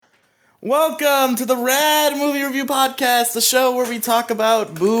Welcome to the RAD Movie Review Podcast, the show where we talk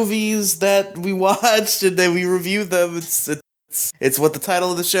about movies that we watched and then we review them. It's what the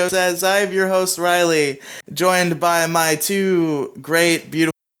title of the show says. I'm your host, Riley, joined by my two great,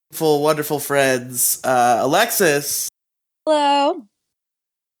 beautiful, wonderful friends, Alexis. Hello.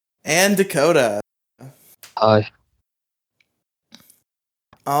 And Dakota. Hi.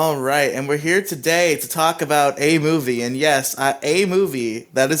 All right, and we're here today to talk about a movie, and yes, a movie.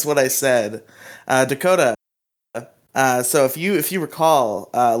 That is what I said. Dakota. So if you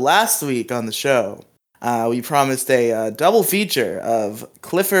recall, last week on the show, we promised a double feature of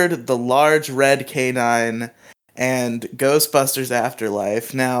Clifford the Large Red Canine and Ghostbusters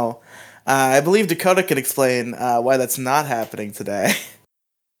Afterlife. Now, I believe Dakota can explain why that's not happening today.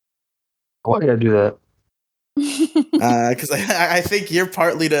 Why did I do that? Because I think you're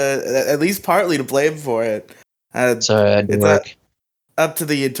at least partly to blame for it. Sorry, I had to work. Up to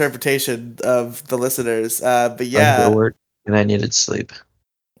the interpretation of the listeners. But I yeah, had to work and I needed sleep.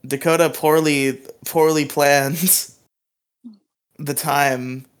 Dakota poorly planned the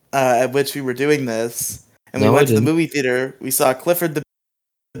time at which we were doing this, and we went to the movie theater. We saw Clifford the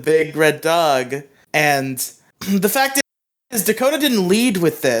Big Red Dog, and the fact is, Dakota didn't lead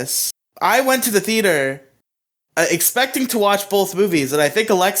with this. I went to the theater expecting to watch both movies, and I think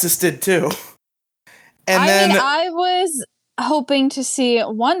Alexis did too. And I was hoping to see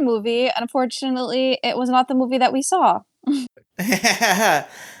one movie. Unfortunately, it was not the movie that we saw. But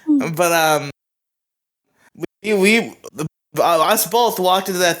we us both walked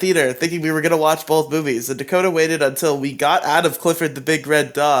into that theater thinking we were gonna watch both movies, and Dakota waited until we got out of Clifford the Big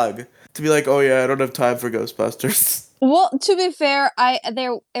Red Dog to be like, "Oh yeah, I don't have time for Ghostbusters." Well, to be fair,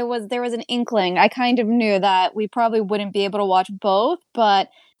 there was an inkling. I kind of knew that we probably wouldn't be able to watch both,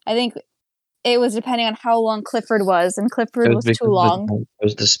 but I think it was depending on how long Clifford was, and Clifford was too long. It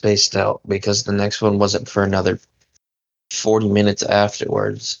was the spaced out because the next one wasn't for another 40 minutes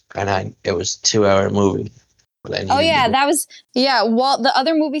afterwards, and it was a 2-hour movie. Oh yeah, well, the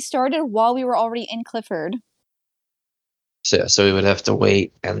other movie started while we were already in Clifford. So we would have to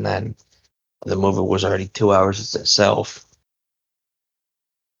wait, and then the movie was already 2 hours itself.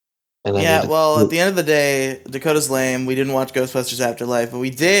 And yeah, well, at the end of the day, Dakota's lame. We didn't watch Ghostbusters Afterlife, but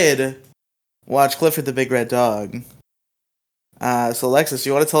we did watch Clifford the Big Red Dog. So Alexis,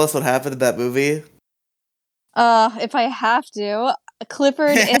 you want to tell us what happened in that movie? If I have to,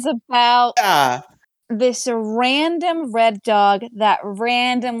 Clifford is about this random red dog that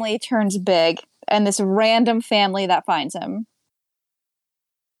randomly turns big, and this random family that finds him.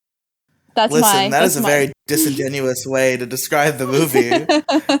 That is a very disingenuous way to describe the movie.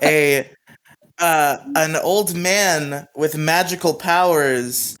 An old man with magical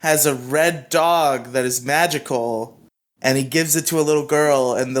powers has a red dog that is magical, and he gives it to a little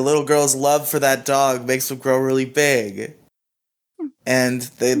girl, and the little girl's love for that dog makes him grow really big. And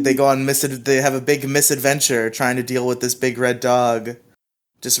they go on they have a big misadventure trying to deal with this big red dog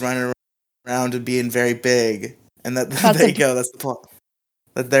just running around and being very big. And there you go, that's the plot.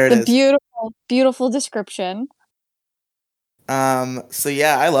 There it is. Beautiful, beautiful description. So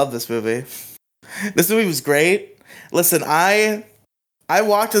yeah, I love this movie. This movie was great. Listen, I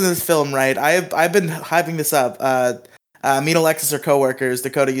walked into this film, right? I've been hyping this up. Me and Alexis are coworkers.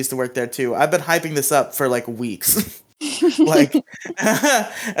 Dakota used to work there too. I've been hyping this up for like weeks. Like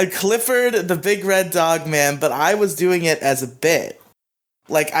Clifford the Big Red Dog, man, but I was doing it as a bit.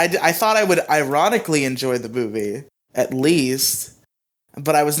 Like I thought I would ironically enjoy the movie, at least.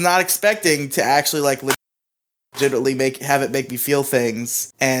 But I was not expecting to actually like legitimately have it make me feel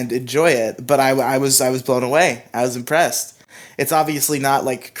things and enjoy it. But I was blown away. I was impressed. It's obviously not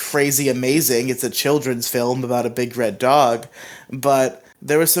like crazy amazing. It's a children's film about a big red dog, but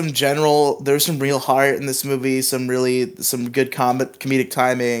there was some real heart in this movie. Some good comedic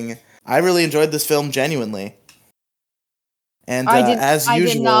timing. I really enjoyed this film genuinely. And as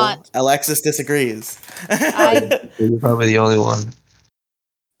usual, Alexis disagrees. You're probably the only one.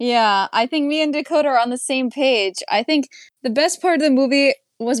 Yeah, I think me and Dakota are on the same page. I think the best part of the movie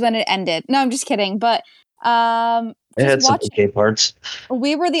was when it ended. No, I'm just kidding. But it had some okay parts.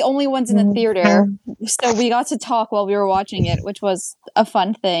 We were the only ones in the theater, so we got to talk while we were watching it, which was a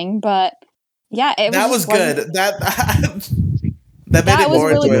fun thing. But yeah, that was good. That made it more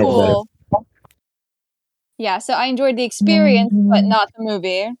really enjoyable. Cool. Yeah, so I enjoyed the experience, but not the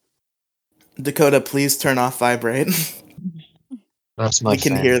movie. Dakota, please turn off vibrate. That's my We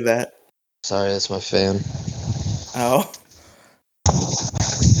can hear that. Sorry, that's my fan. Oh.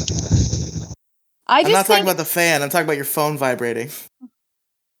 I'm not talking about the fan. I'm talking about your phone vibrating.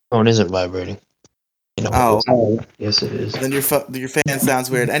 Phone isn't vibrating. Yes, it is. Then your fan sounds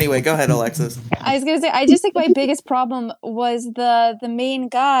weird. Anyway, go ahead, Alexis. I was gonna say, I just think my biggest problem was the main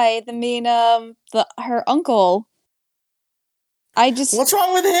guy, her uncle. What's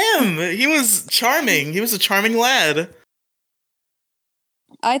wrong with him? He was charming. He was a charming lad.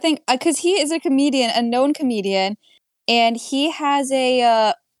 I think because he is a comedian, a known comedian, and he has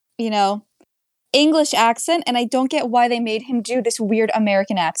a English accent, and I don't get why they made him do this weird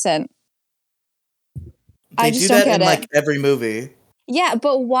American accent. They I just do don't that get in it. like every movie. Yeah,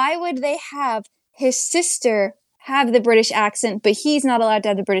 but why would they have his sister have the British accent, but he's not allowed to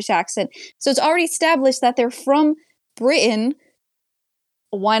have the British accent? So it's already established that they're from Britain.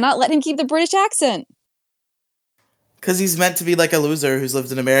 Why not let him keep the British accent? Because he's meant to be like a loser who's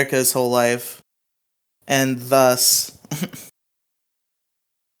lived in America his whole life. And thus...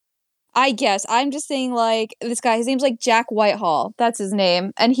 I guess. I'm just saying, like, this guy, his name's like Jack Whitehall. That's his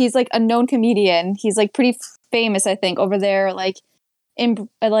name. And he's like a known comedian. He's like pretty famous, I think, over there, like in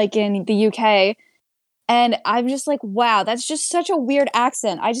the UK. And I'm just like, wow, that's just such a weird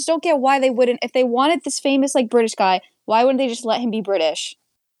accent. I just don't get why they wouldn't, if they wanted this famous like British guy, why wouldn't they just let him be British?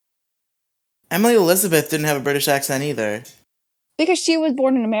 Emily Elizabeth didn't have a British accent either. Because she was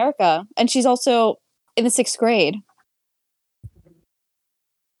born in America, and she's also in the 6th grade.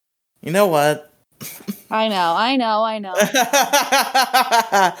 You know what? I know.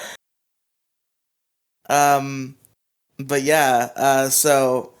 But yeah,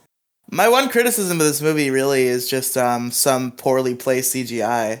 so my one criticism of this movie really is just some poorly placed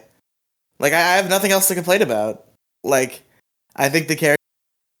CGI. Like I have nothing else to complain about. Like I think the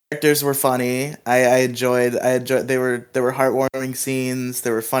characters were funny. I enjoyed they were heartwarming scenes,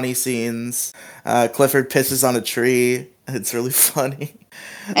 there were funny scenes. Clifford pisses on a tree. It's really funny.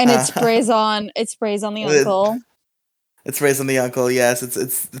 And it sprays on the uncle. It sprays on the uncle, yes.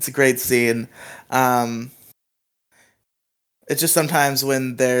 It's a great scene. It's just sometimes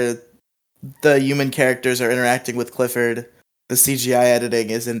when the human characters are interacting with Clifford, the CGI editing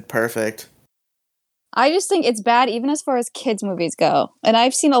isn't perfect. I just think it's bad even as far as kids movies go. And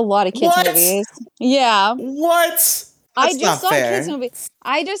I've seen a lot of kids movies. Yeah. What? I just saw a kids movie.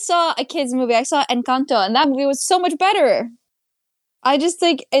 I just saw a kids movie. I saw Encanto, and that movie was so much better. I just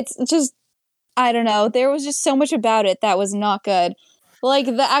think it's just, I don't know. There was just so much about it that was not good. Like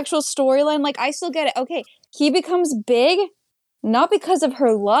the actual storyline, like I still get it. Okay, he becomes big, not because of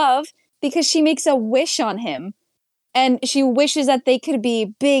her love, because she makes a wish on him. And she wishes that they could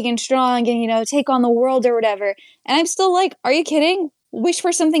be big and strong and, take on the world or whatever. And I'm still like, are you kidding? Wish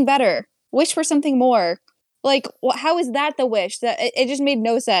for something better. Wish for something more. Like, how is that the wish? That it just made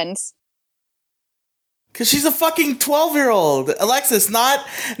no sense. Cause she's a fucking 12-year-old. Alexis, not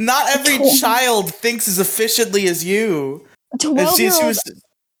every child thinks as efficiently as you. 12-year-olds,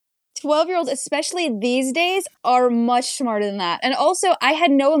 especially these days, are much smarter than that. And also, I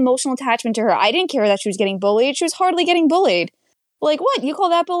had no emotional attachment to her. I didn't care that she was getting bullied. She was hardly getting bullied. Like, what? You call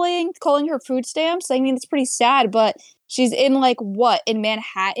that bullying? Calling her food stamps? I mean, it's pretty sad, but she's in, like, what? In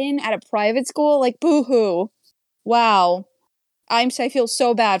Manhattan at a private school? Like, boo-hoo. Wow. I feel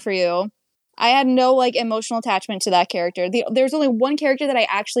so bad for you. I had no, like, emotional attachment to that character. There's only one character that I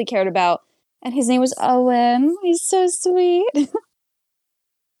actually cared about, and his name was Owen. He's so sweet.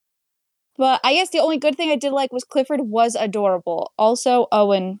 But I guess the only good thing I did like was Clifford was adorable. Also,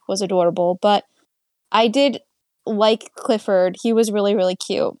 Owen was adorable. But I did like Clifford. He was really, really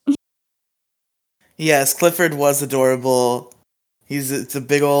cute. Yes, Clifford was adorable. It's a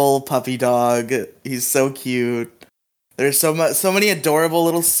big old puppy dog. He's so cute. There's so many adorable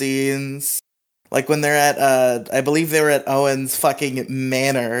little scenes. Like when they're at, I believe they were at Owen's fucking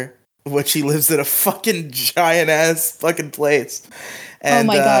manor, which he lives in a fucking giant-ass fucking place. And,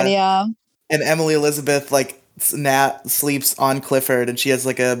 oh my god, yeah. And Emily Elizabeth, like, sleeps on Clifford, and she has,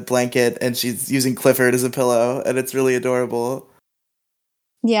 like, a blanket, and she's using Clifford as a pillow, and it's really adorable.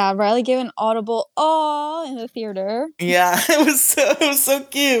 Yeah, Riley gave an audible "aw" in the theater. Yeah, it was so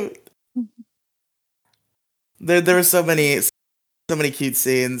cute. There were so many cute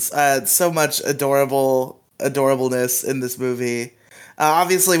scenes. So much adorableness in this movie.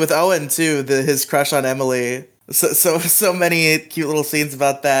 Obviously, with Owen too, his crush on Emily. So many cute little scenes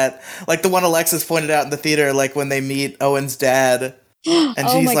about that. Like the one Alexis pointed out in the theater, like when they meet Owen's dad, and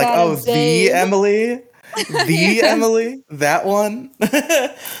she's like, God, "Oh, the Emily, the Emily, that one."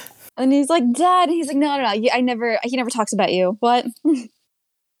 And he's like, "Dad," and he's like, "No. He never talks about you." What?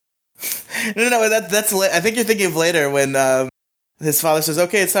 No. That's. I think you're thinking of later when his father says,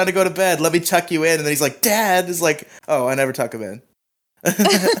 "Okay, it's time to go to bed. Let me tuck you in," and then he's like, "Dad," is like, "Oh, I never tuck him in."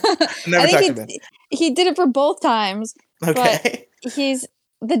 Never tuck him in. He did it for both times. Okay. But he's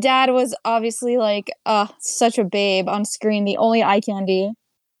the dad was obviously like, such a babe on screen, the only eye candy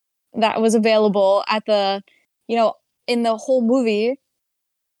that was available at the, in the whole movie.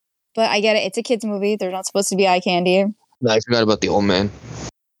 But I get it, it's a kid's movie. They're not supposed to be eye candy. No, I forgot about the old man.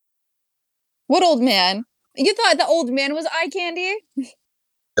 What old man? You thought the old man was eye candy?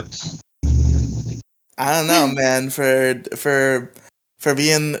 I don't know, man. For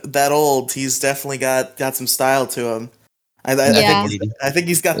being that old, he's definitely got some style to him. I think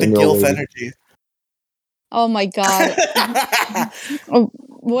he's got the gilf energy. Oh my god.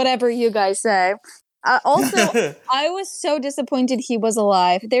 Whatever you guys say. Also, I was so disappointed he was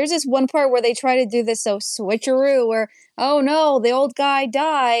alive. There's this one part where they try to do this switcheroo where, oh no, the old guy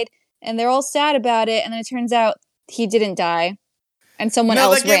died, and they're all sad about it, and then it turns out he didn't die, and someone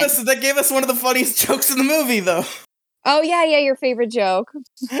else ran. That gave us one of the funniest jokes in the movie, though. Oh yeah, your favorite joke.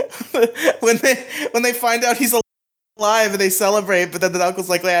 when they find out he's alive and they celebrate, but then the uncle's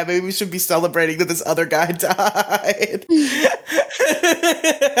like, yeah, maybe we should be celebrating that this other guy died.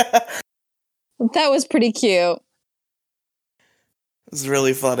 That was pretty cute. It's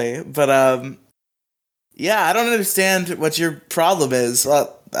really funny. But, yeah, I don't understand what your problem is.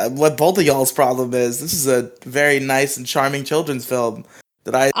 What both of y'all's problem is. This is a very nice and charming children's film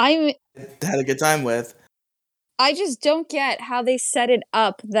that I had a good time with. I just don't get how they set it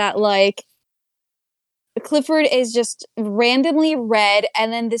up that, like, Clifford is just randomly red,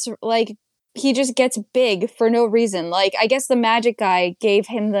 and then this, like, he just gets big for no reason. Like, I guess the magic guy gave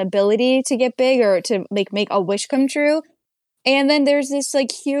him the ability to get big or to make a wish come true. And then there's this,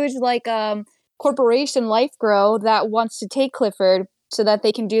 like, huge, like, corporation, Life Grow, that wants to take Clifford so that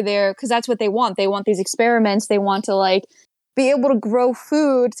they can do because that's what they want. They want these experiments. They want to, like, be able to grow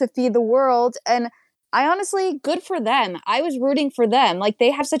food to feed the world. And I honestly, good for them. I was rooting for them. Like,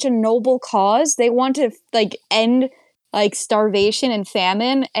 they have such a noble cause. They want to, like, end, like, starvation and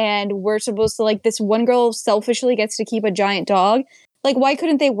famine, and we're supposed to, like, this one girl selfishly gets to keep a giant dog. Like, why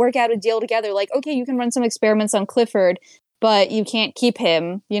couldn't they work out a deal together? Like, okay, you can run some experiments on Clifford, but you can't keep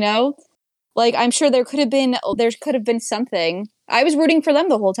him, you know? Like, I'm sure there could have been something. I was rooting for them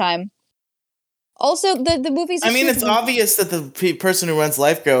the whole time. Also, the movie's it's obvious that the person who runs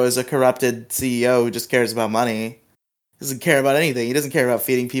LifeGrow is a corrupted CEO who just cares about money. He doesn't care about anything. He doesn't care about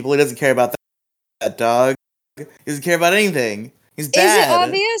feeding people. He doesn't care about that dog. He doesn't care about anything. He's bad. Is it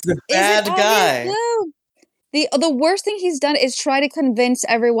obvious? He's a bad guy. No. The worst thing he's done is try to convince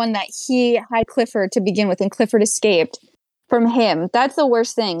everyone that he had Clifford to begin with, and Clifford escaped from him. That's the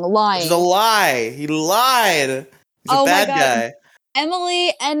worst thing. Lying. It's a lie. He lied. He's a bad guy.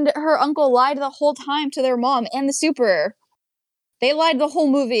 Emily and her uncle lied the whole time to their mom and the super. They lied the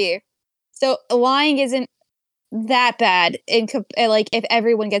whole movie. So lying isn't that bad like if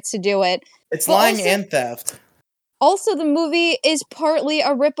everyone gets to do it. It's lying and theft. Also, the movie is partly a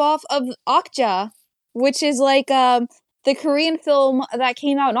ripoff of Okja, which is like the Korean film that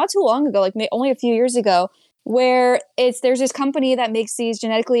came out not too long ago, like only a few years ago, where there's this company that makes these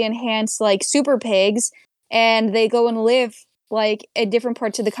genetically enhanced like super pigs, and they go and live like in different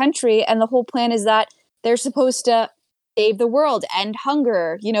parts of the country, and the whole plan is that they're supposed to save the world, end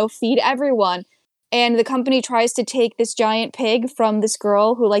hunger, feed everyone. And the company tries to take this giant pig from this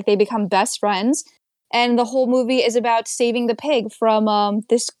girl who, like, they become best friends. And the whole movie is about saving the pig from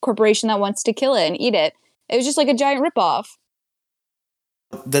this corporation that wants to kill it and eat it. It was just like a giant ripoff.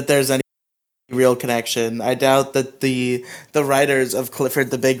 That there's any real connection. I doubt that the writers of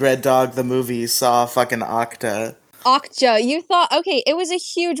Clifford the Big Red Dog, the movie, saw fucking Okja. You thought, okay, it was a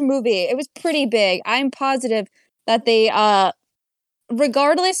huge movie. It was pretty big. I'm positive that they,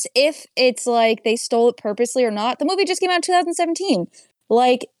 regardless if it's like they stole it purposely or not, the movie just came out in 2017.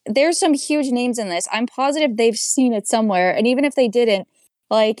 Like, there's some huge names in this. I'm positive they've seen it somewhere. And even if they didn't,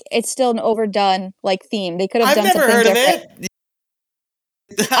 like, it's still an overdone, like, theme. They could have done something different. I've never heard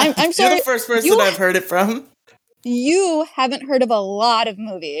of it. I'm sorry. You're the first person I've heard it from. You haven't heard of a lot of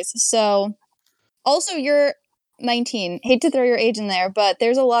movies. So, also, you're 19. Hate to throw your age in there, but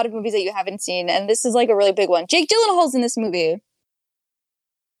there's a lot of movies that you haven't seen, and this is like a really big one. Jake Gyllenhaal's in this movie.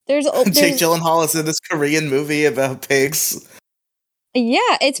 There's Jake Gyllenhaal is in this Korean movie about pigs.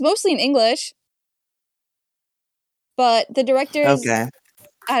 Yeah, it's mostly in English, but the director's okay.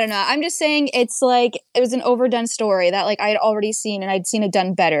 I don't know. I'm just saying it's like it was an overdone story that like I had already seen, and I'd seen it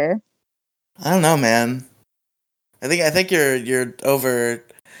done better. I don't know, man. I think you're over.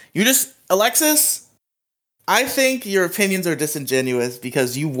 You just Alexis. I think your opinions are disingenuous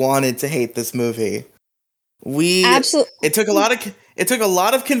because you wanted to hate this movie. Absolutely. It took a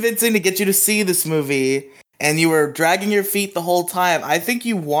lot of convincing to get you to see this movie, and you were dragging your feet the whole time. I think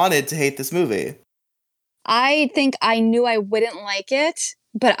you wanted to hate this movie. I think I knew I wouldn't like it,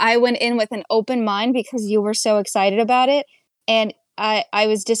 but I went in with an open mind because you were so excited about it, and I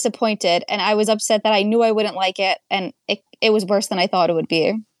was disappointed, and I was upset that I knew I wouldn't like it, and it was worse than I thought it would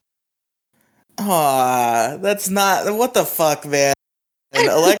be. Aw, that's not... What the fuck, man? And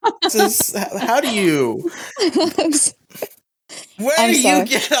Alexis, how do you... Where do you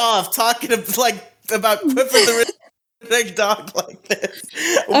get off talking about Clifford the Red Dog like this?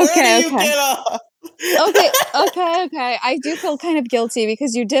 Where do you get off? Okay. I do feel kind of guilty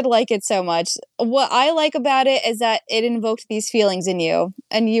because you did like it so much. What I like about it is that it invoked these feelings in you,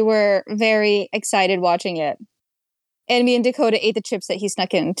 and you were very excited watching it. And me and Dakota ate the chips that he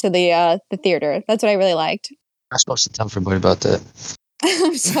snuck into the theater. That's what I really liked. I'm supposed to tell everybody about that.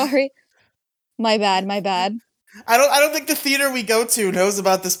 I'm sorry. My bad. I don't think the theater we go to knows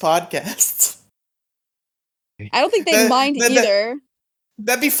about this podcast. I don't think they mind either.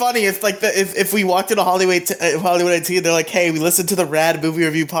 That'd be funny if if we walked into Hollywood IT and they're like, "Hey, we listened to the RAD movie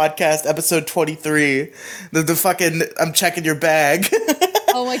review podcast episode 23. The fucking I'm checking your bag."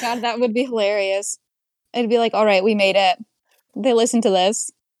 Oh my god, that would be hilarious. It'd be like, "All right, we made it. They listened to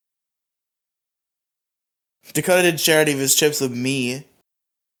this." Dakota didn't share any of his chips with me.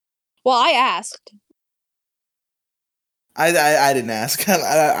 Well, I asked. I didn't ask.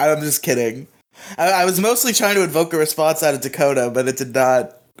 I'm just kidding. I was mostly trying to invoke a response out of Dakota, but it did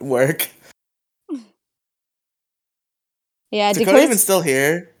not work. Yeah, is Dakota even still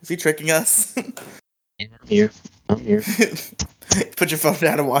here? Is he tricking us? Yeah, I'm here. Put your phone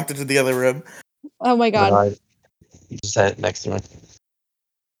down and walked into the other room. Oh my god. You just sat next to me.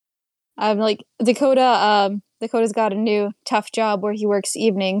 I'm like, Dakota's got a new tough job where he works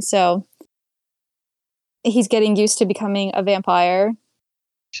evenings, so he's getting used to becoming a vampire.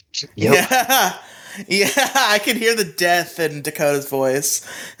 Yep. Yeah, I can hear the death in Dakota's voice.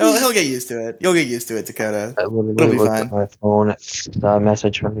 He'll get used to it. You'll get used to it, Dakota. I literally looked at my phone, saw a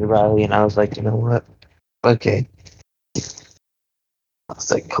message from you, Riley, and I was like, you know what? Okay. I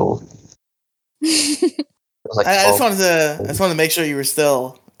was like, cool. Like, I just wanted to make sure you were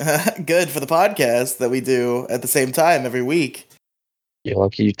still good for the podcast that we do at the same time every week. You're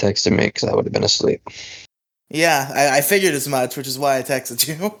lucky you texted me because I would have been asleep. Yeah, I figured as much, which is why I texted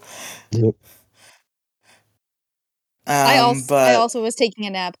you. Yep. I also was taking a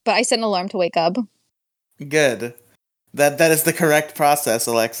nap, but I set an alarm to wake up. Good. That is the correct process,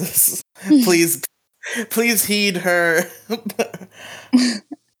 Alexis. Please heed her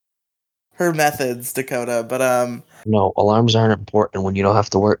her methods, Dakota. But no, alarms aren't important when you don't have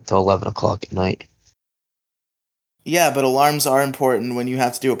to work till 11 o'clock at night. Yeah, but alarms are important when you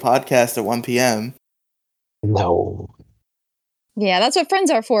have to do a podcast at 1 p.m. No. Yeah, that's what friends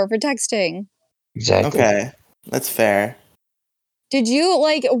are for texting. Exactly. Okay, that's fair. Did you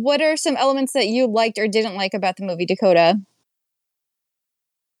what are some elements that you liked or didn't like about the movie, Dakota?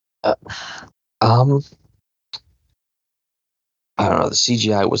 I don't know, the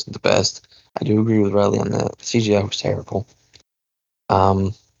CGI wasn't the best. I do agree with Riley on that. The CGI was terrible. I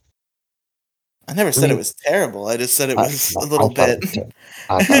never said it was terrible. I just said it was a little bit.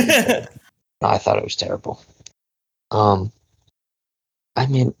 I thought it was terrible. I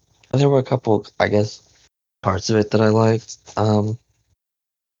mean, there were a couple, I guess, parts of it that I liked.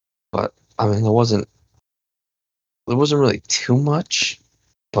 But I mean, there wasn't really too much.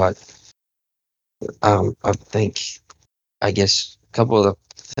 But I think, I guess, a couple of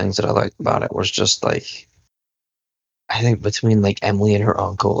the things that I liked about it was just like, I think between like Emily and her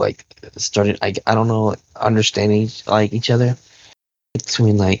uncle, started, I don't know, understanding each other,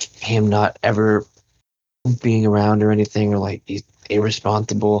 between like him not ever being around or anything, or like he's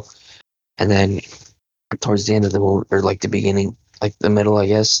irresponsible, and then towards the end of the movie, or like the beginning, like the middle, I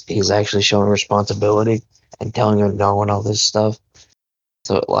guess, he's actually showing responsibility and telling her no and all this stuff.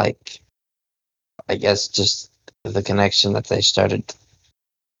 So I guess just the connection that they started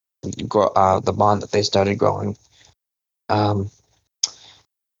the bond that they started growing, and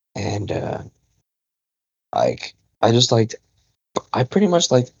I pretty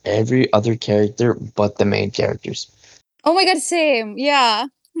much liked every other character but the main characters. Oh my god, same. Yeah.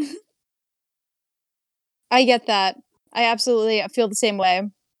 I get that. I absolutely feel the same way.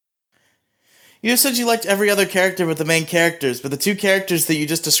 You just said you liked every other character but the main characters, but the two characters that you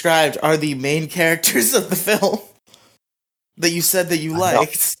just described are the main characters of the film that you said that you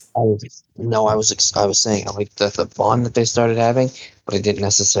liked. I was saying I liked the bond that they started having, but I didn't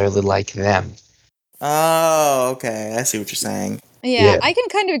necessarily like them. Oh, okay. I see what you're saying. Yeah, I can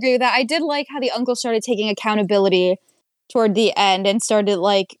kind of agree with that. I did like how the uncle started taking accountability toward the end and started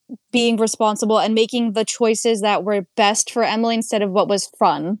being responsible and making the choices that were best for Emily instead of what was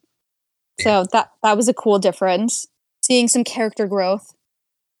fun. So that was a cool difference. Seeing some character growth.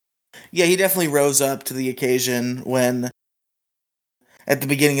 Yeah, he definitely rose up to the occasion when, at the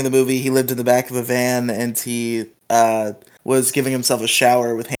beginning of the movie, he lived in the back of a van and he was giving himself a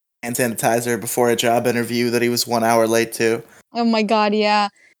shower with hand sanitizer before a job interview that he was 1 hour late to. Oh my god, yeah.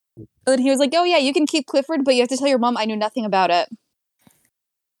 And he was like, "Oh yeah, you can keep Clifford, but you have to tell your mom I knew nothing about it."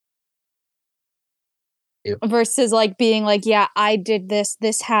 Yep. Versus like being like, "Yeah, I did this.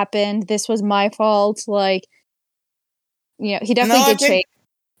 This happened. This was my fault." Like, he definitely did change.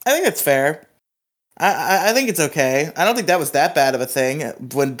 I think it's fair. I think it's okay. I don't think that was that bad of a thing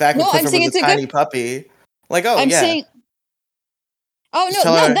when Clifford was a tiny puppy. Like, oh, I'm yeah. saying, oh Just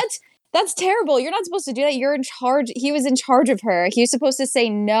no, that's terrible. You're not supposed to do that. You're in charge. He was in charge of her. He was supposed to say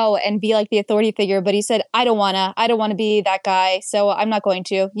no and be like the authority figure, but he said, I don't wanna be that guy, so I'm not going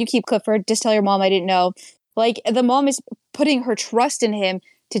to. You keep Clifford. Just tell your mom I didn't know. Like, the mom is putting her trust in him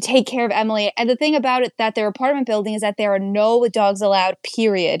to take care of Emily. And the thing about it that their apartment building is that there are no dogs allowed,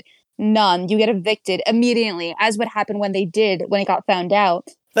 period. None. You get evicted immediately, as what happened when it got found out.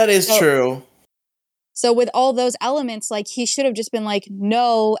 That is true. So with all those elements, like, he should have just been like,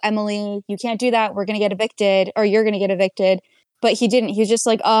 no, Emily, you can't do that. We're going to get evicted, or you're going to get evicted. But he didn't. He was just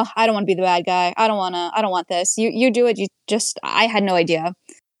like, oh, I don't want to be the bad guy. I don't want this. You do it. I had no idea.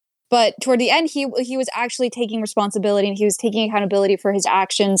 But toward the end, he was actually taking responsibility, and he was taking accountability for his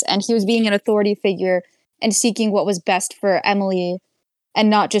actions, and he was being an authority figure and seeking what was best for Emily, and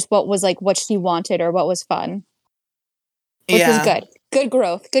not just what was like what she wanted or what was fun. Which was good. Good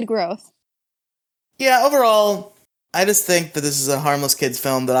growth. Yeah, overall, I just think that this is a harmless kids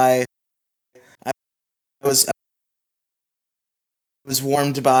film that I was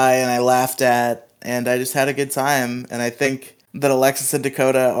warmed by and I laughed at, and I just had a good time. And I think that Alexis and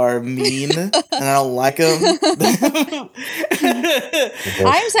Dakota are mean, and I don't like them.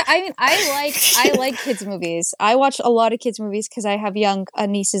 I like kids movies. I watch a lot of kids movies because I have young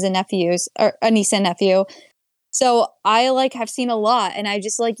nieces and nephews, or a niece and nephew. So I have seen a lot, and I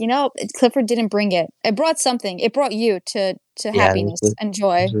just Clifford didn't bring it. It brought something. It brought you to happiness and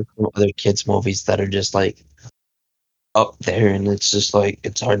joy. There's other kids movies that are just like up there, and it's just like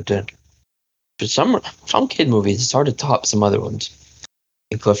it's hard to. For some kid movies, it's hard to top some other ones.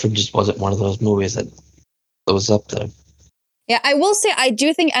 And Clifford just wasn't one of those movies that was up there. Yeah, I will say I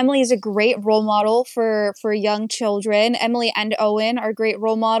do think Emily is a great role model for young children. Emily and Owen are great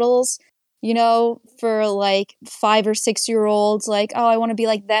role models. For like 5 or 6 year olds, like, oh, I want to be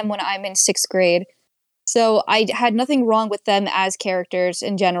like them when I'm in 6th grade. So I had nothing wrong with them as characters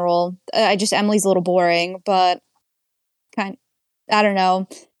in general. Emily's a little boring, but I don't know.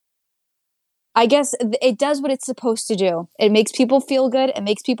 I guess it does what it's supposed to do. It makes people feel good. It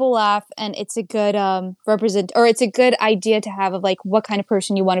makes people laugh, and it's a good it's a good idea to have of like what kind of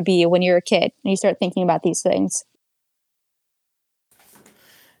person you want to be when you're a kid and you start thinking about these things.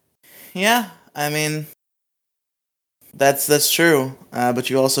 Yeah, I mean, that's true. But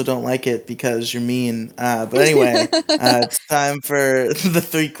you also don't like it because you're mean. But anyway, it's time for the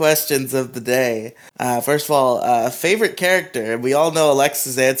 3 questions of the day. First of all, favorite character. We all know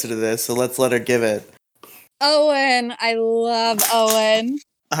Alexa's answer to this, so let's let her give it. Owen. I love Owen.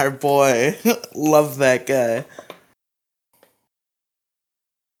 Our boy. Love that guy.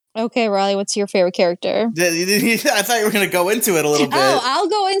 Okay, Riley, what's your favorite character? I thought you were going to go into it a little bit. Oh, I'll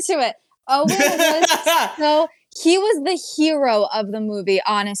go into it. Owen he was the hero of the movie,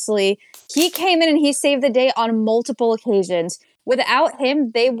 honestly. He came in and he saved the day on multiple occasions. Without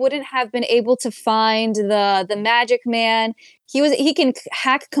him, they wouldn't have been able to find the magic man. He can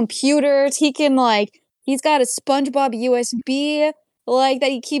hack computers. He's got a SpongeBob USB that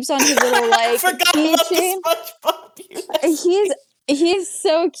he keeps on his little keychain. He's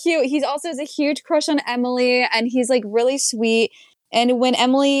so cute. He's also has a huge crush on Emily, and he's really sweet. And when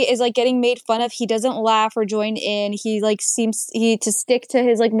Emily is getting made fun of, he doesn't laugh or join in. He seems to stick to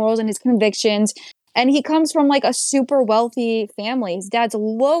his morals and his convictions. And he comes from a super wealthy family. His dad's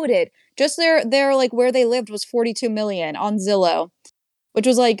loaded. Just their where they lived was 42 million on Zillow, which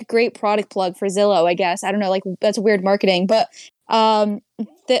was great product plug for Zillow, I guess. I don't know, that's weird marketing, but they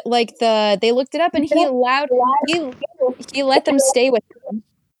looked it up, and he let them stay with him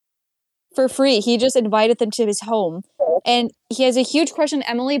for free. He just invited them to his home, and he has a huge crush on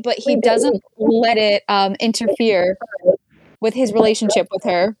Emily, but he doesn't let it interfere with his relationship with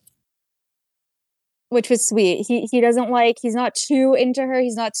her, which was sweet. He doesn't he's not too into her.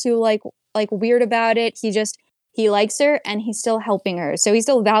 He's not too weird about it. He likes her, and he's still helping her. So he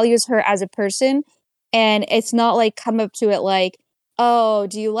still values her as a person, and it's not come up to it oh,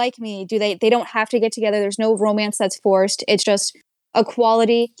 do you like me? They don't have to get together. There's no romance that's forced. It's just a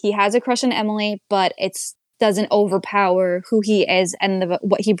quality. He has a crush on Emily, but it's doesn't overpower who he is and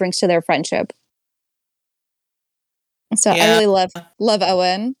what he brings to their friendship. So I really love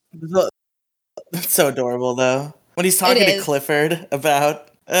Owen. That's so adorable, though. When he's talking to Clifford about...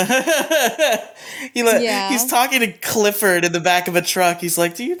 He's talking to Clifford in the back of a truck. He's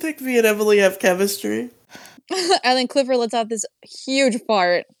like, do you think me and Emily have chemistry? And then Clifford lets out this huge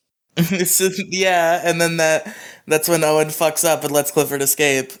fart. And then that's when Owen fucks up and lets Clifford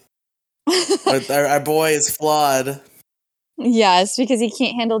escape. our boy is flawed. Yes, because he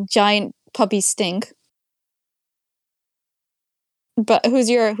can't handle giant puppy stink. But who's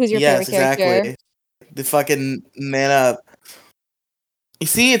your favorite character? The fucking man up. You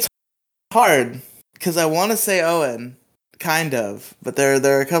see, it's hard because I want to say Owen, kind of, but there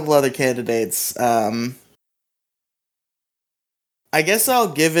are a couple other candidates. I guess I'll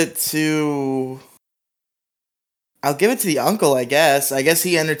give it to the uncle. I guess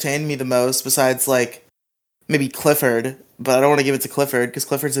he entertained me the most, besides like maybe Clifford. But I don't want to give it to Clifford because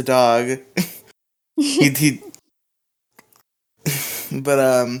Clifford's a dog. he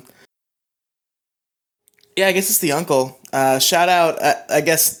But yeah, I guess it's the uncle. Shout out, I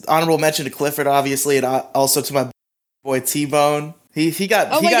guess honorable mention to Clifford, obviously, and also to my boy T-Bone. He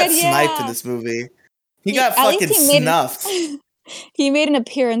got sniped in this movie. He got fucking snuffed. He made an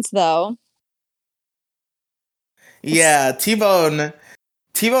appearance though. Yeah, T-Bone's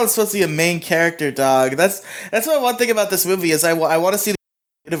supposed to be a main character, dog. That's what one thing about this movie is I want to see the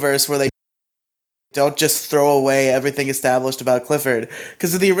universe where they don't just throw away everything established about Clifford.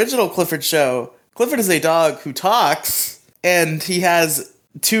 Because in the original Clifford show, Clifford is a dog who talks, and he has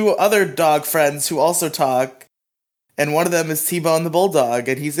two other dog friends who also talk, and one of them is T-Bone the Bulldog,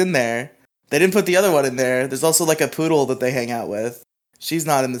 and he's in there. They didn't put the other one in there. There's also like a poodle that they hang out with. She's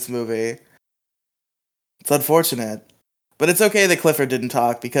not in this movie. It's unfortunate. But it's okay that Clifford didn't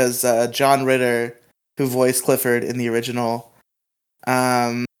talk, because John Ritter, who voiced Clifford in the original...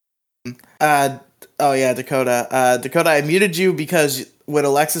 Oh yeah, Dakota. Dakota, I muted you because when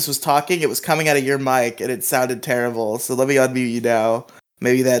Alexis was talking, it was coming out of your mic and it sounded terrible. So let me unmute you now.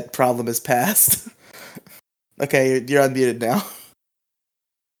 Maybe that problem is past. Okay, you're unmuted now.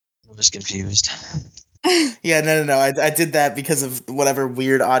 I'm just confused. Yeah, no. I did that because of whatever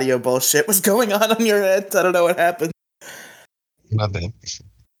weird audio bullshit was going on your end. I don't know what happened. My bad.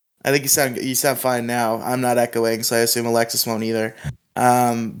 I think you sound fine now. I'm not echoing, so I assume Alexis won't either.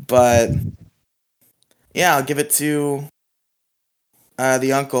 But yeah, I'll give it to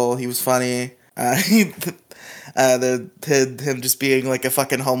the uncle. He was funny. Him just being like a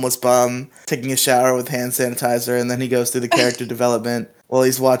fucking homeless bum, taking a shower with hand sanitizer, and then he goes through the character development while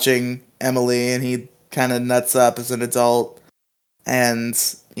he's watching Emily, and he kind of nuts up as an adult. And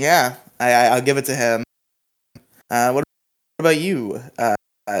yeah, I'll give it to him. What about you,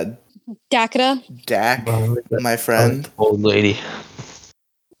 Dakota? Dak, my friend? Old lady.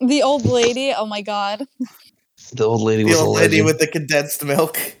 The old lady? Oh my god. The old lady was the old a lady legend. with the condensed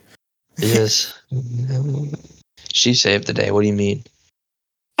milk. Yes. She saved the day. What do you mean?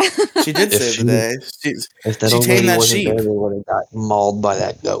 She did save the day. If that she old tamed lady that wasn't sheep. there, they would have got mauled by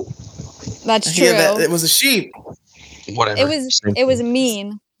that goat. That's true. Yeah, it was a sheep. Whatever. It was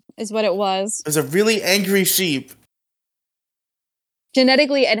mean, is what it was. It was a really angry sheep.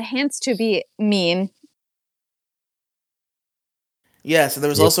 Genetically enhanced to be mean. Yeah, so there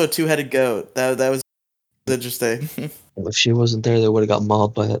was also a two-headed goat. That was interesting. If she wasn't there, they would have got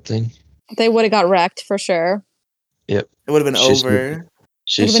mauled by that thing. They would have got wrecked for sure. Yep. It would have been over.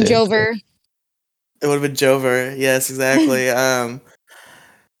 It would have been Jover. It would have been Jover. Yes, exactly.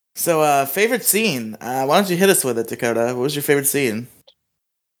 So, favorite scene. Why don't you hit us with it, Dakota? What was your favorite scene?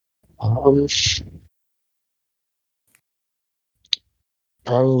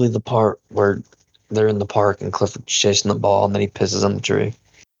 Probably the part where they're in the park and Clifford's chasing the ball and then he pisses on the tree.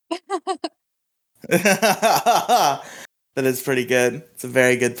 That is pretty good. It's a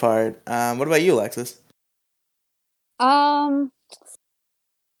very good part. What about you, Alexis?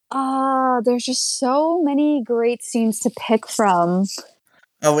 There's just so many great scenes to pick from.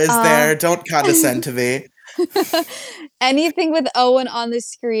 Oh, is there? Don't condescend to me. Anything with Owen on the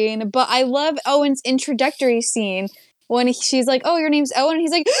screen, but I love Owen's introductory scene when she's like, "Oh, your name's Owen," and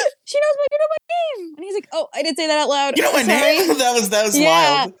he's like, "She knows you know my name," and he's like, "Oh, I didn't say that out loud. You know my name?" that was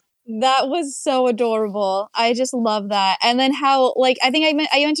wild. That was so adorable. I just love that. And then how, like, I think I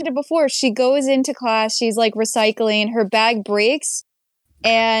mentioned it before. She goes into class, she's like recycling, her bag breaks,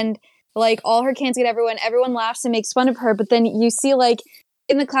 and like all her cans get everyone laughs and makes fun of her. But then you see, like,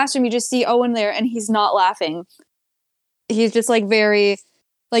 in the classroom, you just see Owen there, and he's not laughing. He's just like very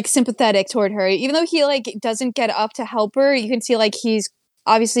like sympathetic toward her, even though he like doesn't get up to help her. You can see like he's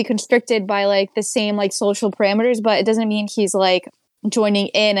obviously constricted by like the same like social parameters, but it doesn't mean he's like joining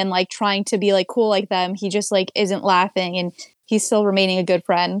in and like trying to be like cool like them. He just like isn't laughing, and he's still remaining a good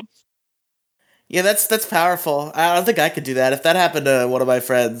friend. Yeah, that's powerful. I don't think I could do that. If that happened to one of my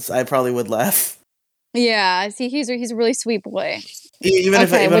friends, I probably would laugh. Yeah, see, he's a really sweet boy. Even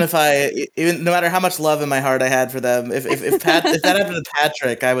even no matter how much love in my heart I had for them, if if that happened to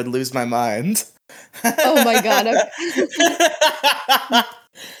Patrick, I would lose my mind. Oh my god. Okay.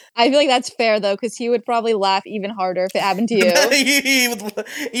 I feel like that's fair though, because he would probably laugh even harder if it happened to you.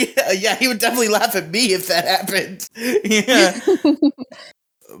 He would definitely laugh at me if that happened. Yeah.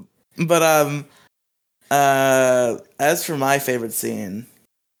 But as for my favorite scene,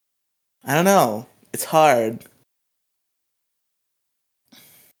 I don't know. It's hard.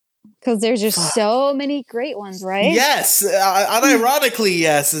 Because there's just so many great ones, right? Yes, unironically,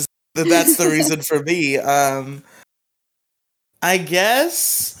 yes. That's the reason for me. I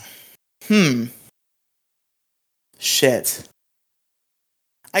guess. Shit.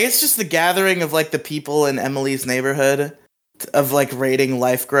 I guess just the gathering of like the people in Emily's neighborhood of like raiding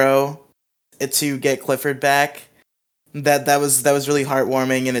Life Grow to get Clifford back. That was really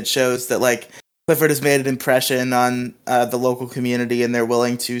heartwarming, and it shows that like Clifford has made an impression on the local community, and they're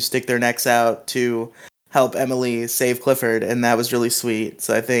willing to stick their necks out to help Emily save Clifford, and that was really sweet.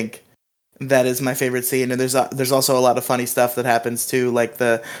 So I think that is my favorite scene, and there's also a lot of funny stuff that happens too, like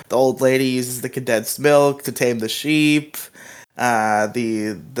the old lady uses the condensed milk to tame the sheep.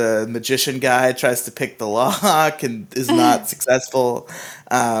 The magician guy tries to pick the lock and is not successful.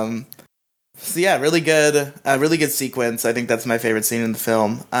 So yeah, really good sequence. I think that's my favorite scene in the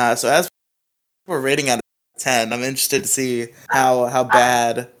film. So as we're rating out of 10, I'm interested to see how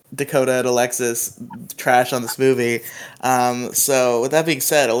bad Dakota and Alexis trash on this movie. So with that being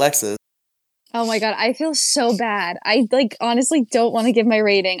said, Alexis. Oh my god, I feel so bad. I like honestly don't want to give my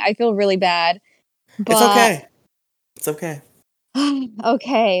rating. I feel really bad. But It's okay. It's okay.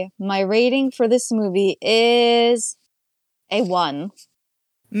 Okay, my rating for this movie is a 1.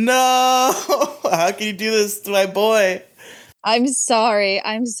 No! How can you do this to my boy? I'm sorry.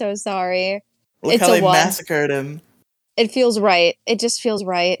 I'm so sorry. Look It's how a they 1. massacred him. It feels right. It just feels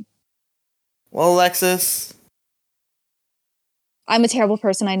right. Well, Alexis, I'm a terrible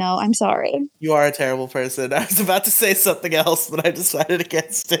person, I know. I'm sorry. you are a terrible person. I was about to say something else, but I decided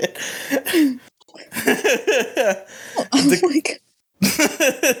against it. Oh my God.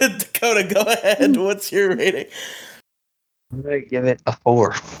 Dakota, go ahead. What's your rating? I'm gonna give it a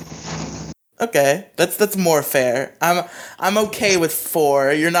 4. Okay, that's more fair. I'm okay with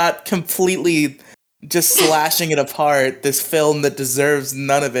 4. You're not completely just slashing it apart. This film that deserves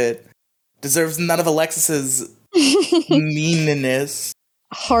none of it. Deserves none of Alexis's meanness.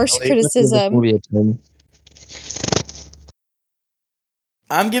 Harsh Let's give this criticism. movie a 10.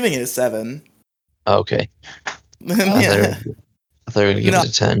 I'm giving it a 7. Okay. Yeah. I thought you were gonna give it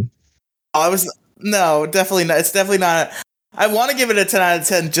a 10. No, definitely not. It's definitely not. I want to give it a 10 out of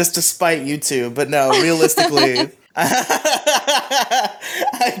 10 just to spite you two, but no, realistically, I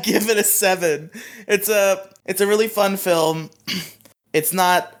give it a 7. It's a really fun film. It's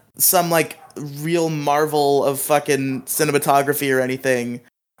not some like real marvel of fucking cinematography or anything,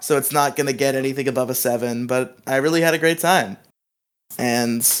 so it's not gonna get anything above a 7. But I really had a great time,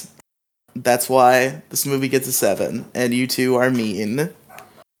 and that's why this movie gets a 7. And you two are mean.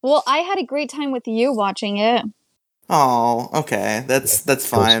 Well, I had a great time with you watching it. Oh, okay. That's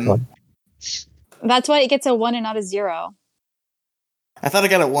fine. That's why it gets a 1 and not a 0. I thought I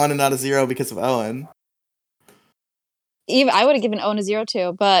got a 1 and not a 0 because of Owen. Even I would have given Owen a 0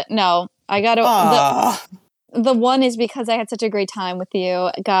 too, but no, I got the 1 is because I had such a great time with you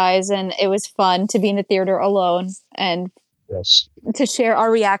guys, and it was fun to be in the theater alone and to share our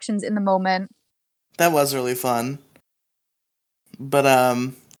reactions in the moment. That was really fun. But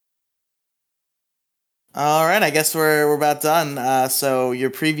all right, I guess we're about done. So your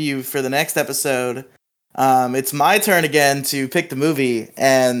preview for the next episode. It's my turn again to pick the movie,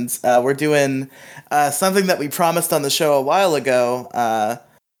 and we're doing something that we promised on the show a while ago.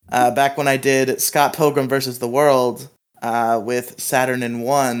 Back when I did Scott Pilgrim vs. the World with Saturn in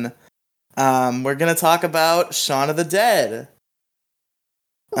One. We're gonna talk about Shaun of the Dead,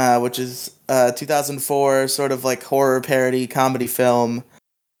 which is 2004 sort of like horror parody comedy film.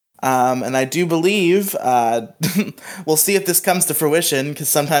 And I do believe, we'll see if this comes to fruition, because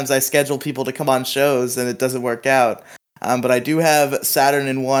sometimes I schedule people to come on shows and it doesn't work out. But I do have Saturn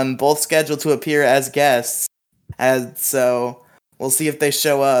and One both scheduled to appear as guests, and so we'll see if they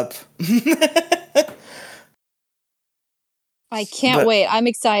show up. I can't wait. I'm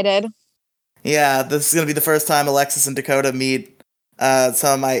excited. Yeah, this is going to be the first time Alexis and Dakota meet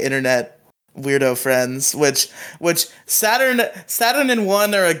some of my internet weirdo friends, which Saturn and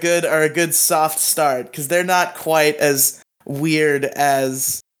 1 are a good soft start because they're not quite as weird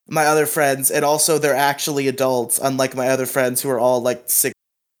as my other friends, and also they're actually adults, unlike my other friends who are all like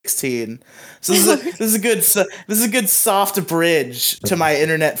 16. So this is a good soft bridge to my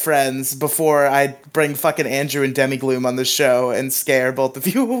internet friends before I bring fucking Andrew and Demigloom on the show and scare both of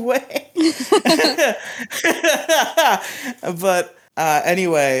you away. But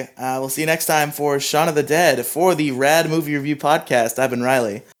anyway, we'll see you next time for Shaun of the Dead for the Rad Movie Review Podcast. I've been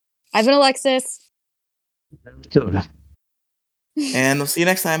Riley. I've been Alexis. Good. And we'll see you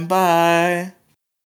next time. Bye.